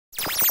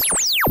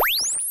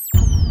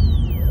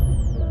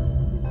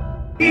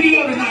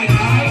Video tonight,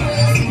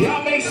 alright?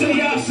 Y'all make sure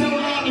y'all show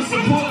love and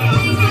support.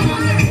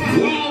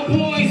 Wild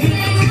boys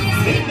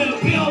in the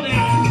building.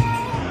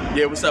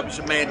 Yeah, what's up? It's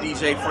your man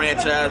DJ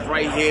Franchise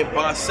right here,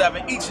 Bar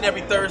 7. Each and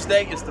every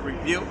Thursday, it's the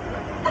review.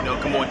 You know,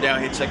 come on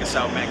down here, check us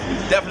out, man.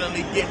 We're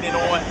definitely getting it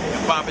on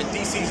and popping.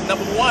 DC's #1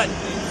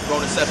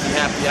 Grown and Sexy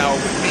Happy Hour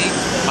with me,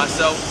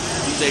 myself,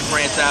 DJ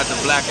Franchise,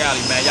 and Black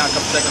Alley, man. Y'all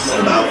come check us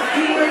out.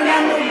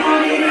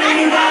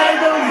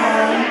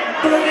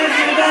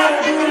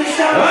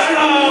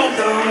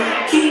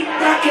 Keep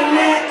rocking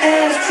that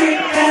ass, trick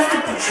past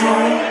the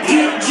patrol.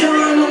 Get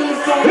John on the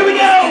phone. Here we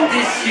go.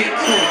 This shit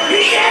cool.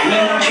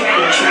 Yeah.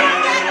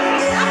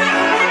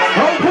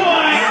 Oh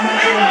boy.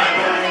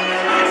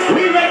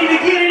 We ready to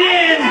get it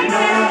in.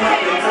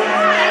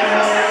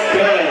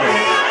 Good.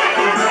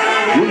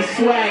 We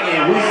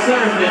swagging, we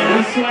surfing, we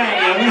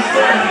swanging, we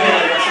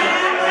surfing.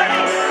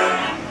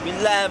 We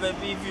live at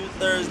Review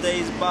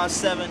Thursdays, Bar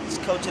 7. It's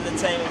Coach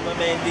Entertainment, my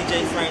man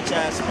DJ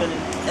Franchise, spinning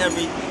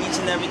each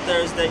and every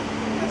Thursday.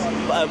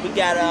 We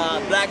got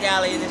Black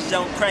Alley in this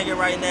joint cranking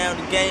right now.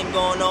 The game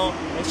going on.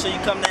 Make sure you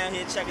come down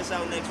here and check us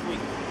out next week.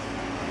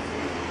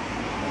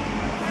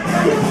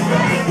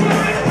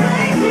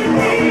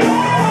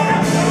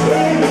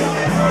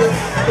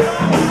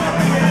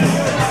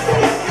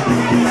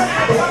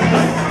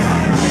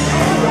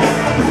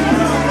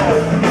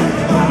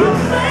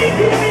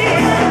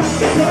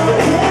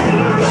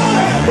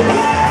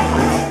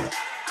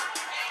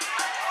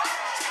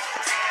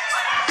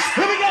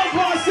 Here we go,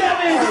 Bar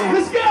 7.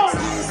 Let's go.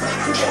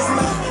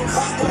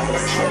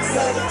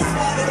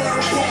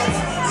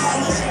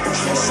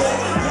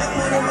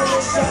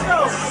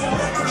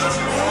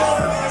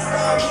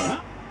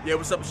 Yeah,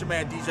 what's up? It's your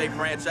man DJ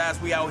Franchise.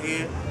 We out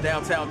here,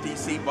 downtown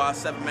DC, Bar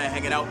 7, man,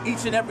 hanging out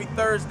each and every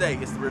Thursday.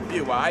 It's the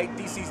review, all right?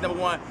 DC's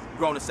 #1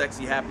 Grown and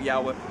Sexy Happy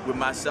Hour with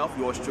myself,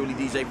 yours truly,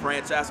 DJ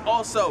Franchise.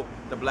 Also,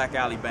 the Black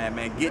Alley Band,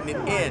 man, getting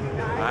it in.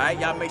 All right,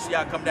 y'all make sure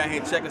y'all come down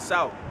here and check us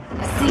out.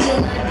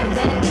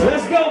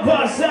 Let's go,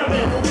 Bar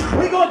 7.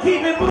 We gonna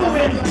keep it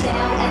moving.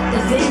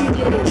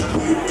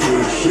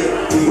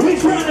 We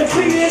trying to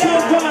figure it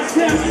out, Bar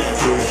 7.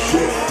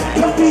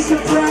 Don't be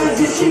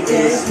surprised if she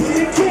dance.